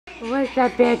What's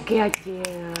the big girl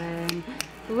doing?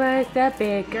 What's the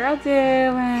big girl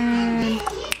doing?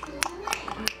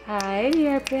 Hi,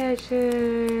 dear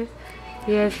precious.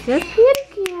 Yes, you're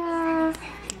pretty girl.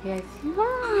 Yes, you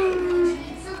are.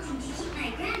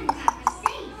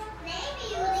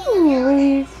 Oh, what are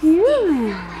you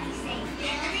doing?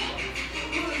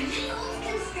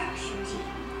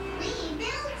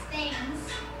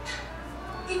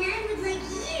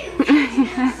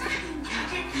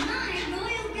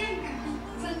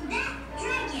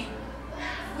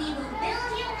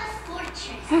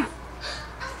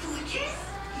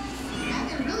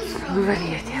 What are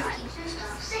you doing?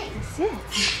 That's it.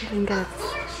 You can get a...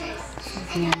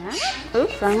 Yeah.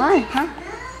 Oops, wrong line, huh?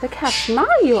 Look how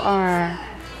small you are.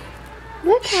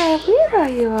 Look how little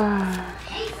you are.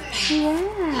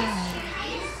 Yeah.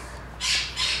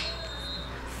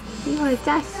 You are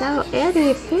just so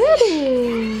itty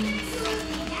bitty.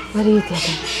 What are you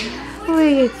doing? What are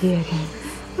you doing?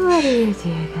 What are you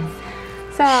doing?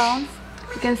 So,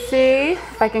 you can see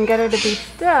if I can get her to be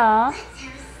still.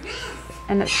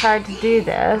 And it's hard to do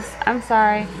this. I'm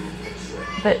sorry,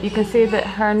 but you can see that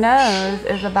her nose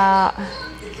is about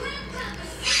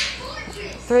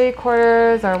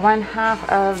 3/4 or 1/2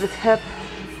 of the tip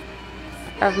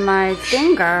of my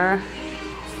finger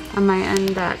on my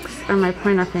index, or my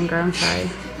pointer finger, I'm sorry.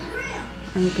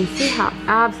 And you can see how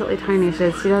absolutely tiny she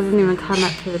is. She doesn't even come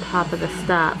up to the top of the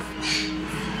step.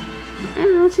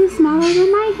 Oh, she's smaller than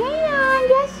my hand.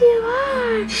 Yes, you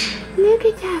are. Look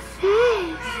at that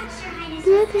face.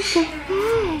 Look at the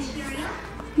face.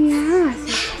 Yeah,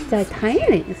 she's so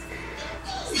tiny.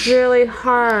 It's really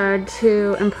hard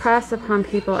to impress upon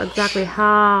people exactly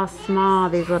how small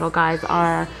these little guys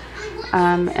are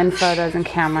in photos and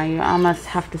camera. You almost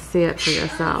have to see it for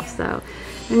yourself. So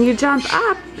when you jump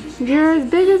up, you're as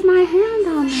big as my hand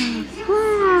almost.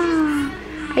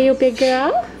 Wow. Are you a big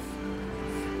girl?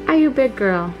 Are you a big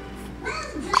girl?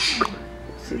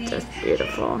 She's just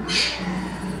beautiful.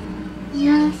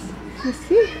 Yes. Let's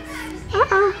see.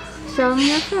 Uh-oh. Show them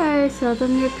your face. Show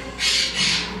them your...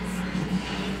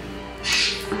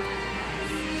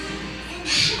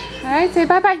 Alright, say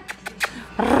bye-bye.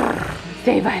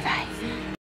 Say bye-bye.